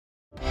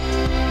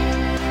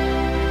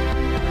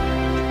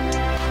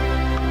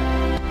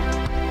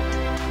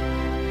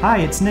Hi,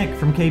 it's Nick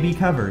from KB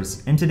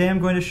Covers, and today I'm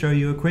going to show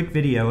you a quick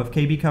video of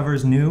KB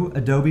Covers' new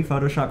Adobe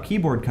Photoshop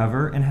keyboard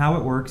cover and how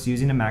it works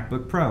using a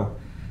MacBook Pro.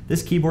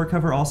 This keyboard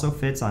cover also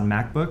fits on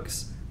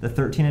MacBooks, the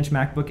 13-inch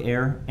MacBook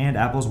Air, and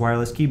Apple's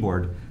wireless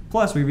keyboard.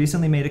 Plus, we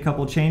recently made a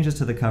couple changes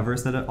to the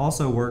covers that it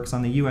also works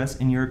on the US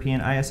and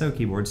European ISO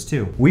keyboards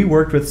too. We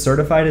worked with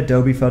certified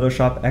Adobe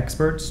Photoshop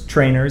experts,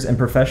 trainers, and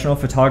professional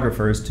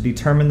photographers to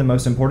determine the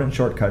most important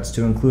shortcuts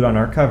to include on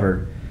our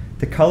cover.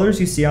 The colors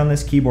you see on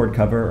this keyboard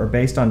cover are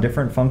based on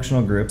different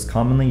functional groups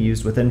commonly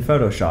used within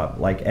Photoshop,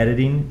 like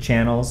editing,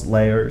 channels,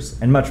 layers,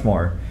 and much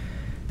more.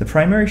 The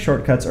primary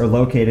shortcuts are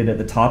located at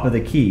the top of the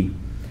key.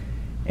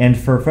 And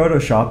for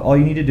Photoshop, all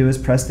you need to do is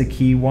press the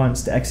key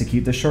once to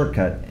execute the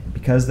shortcut.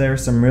 Because there are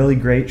some really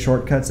great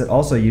shortcuts that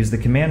also use the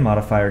command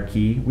modifier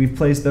key, we've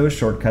placed those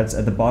shortcuts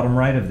at the bottom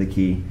right of the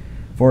key.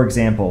 For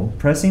example,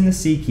 pressing the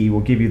C key will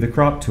give you the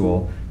crop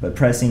tool, but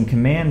pressing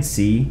Command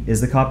C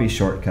is the copy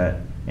shortcut,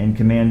 and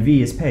Command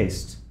V is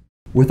paste.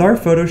 With our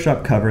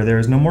Photoshop cover, there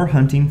is no more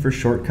hunting for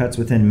shortcuts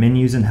within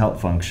menus and help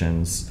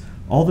functions.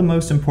 All the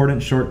most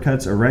important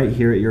shortcuts are right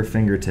here at your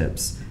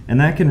fingertips, and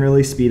that can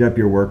really speed up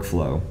your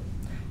workflow.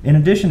 In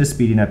addition to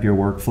speeding up your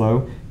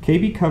workflow,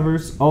 KB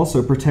Covers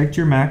also protect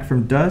your Mac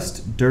from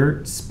dust,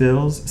 dirt,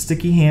 spills,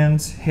 sticky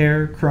hands,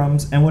 hair,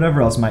 crumbs, and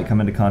whatever else might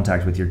come into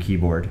contact with your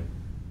keyboard.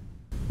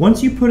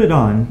 Once you put it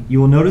on, you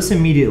will notice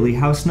immediately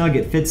how snug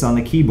it fits on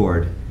the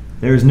keyboard.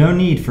 There is no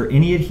need for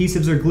any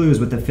adhesives or glues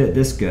with a fit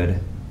this good.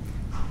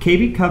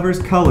 KB Covers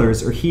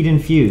colors are heat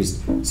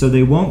infused, so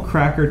they won't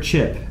crack or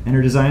chip, and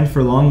are designed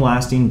for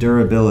long-lasting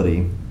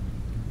durability.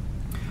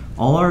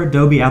 All our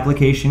Adobe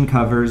application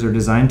covers are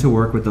designed to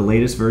work with the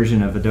latest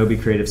version of Adobe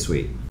Creative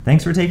Suite.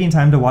 Thanks for taking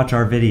time to watch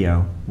our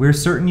video. We're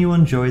certain you will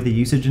enjoy the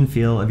usage and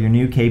feel of your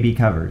new KB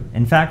cover.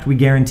 In fact, we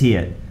guarantee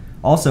it.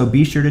 Also,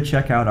 be sure to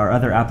check out our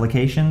other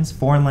applications,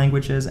 foreign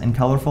languages, and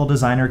colorful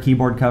designer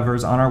keyboard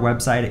covers on our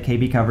website at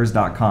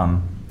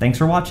kbcovers.com. Thanks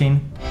for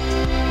watching!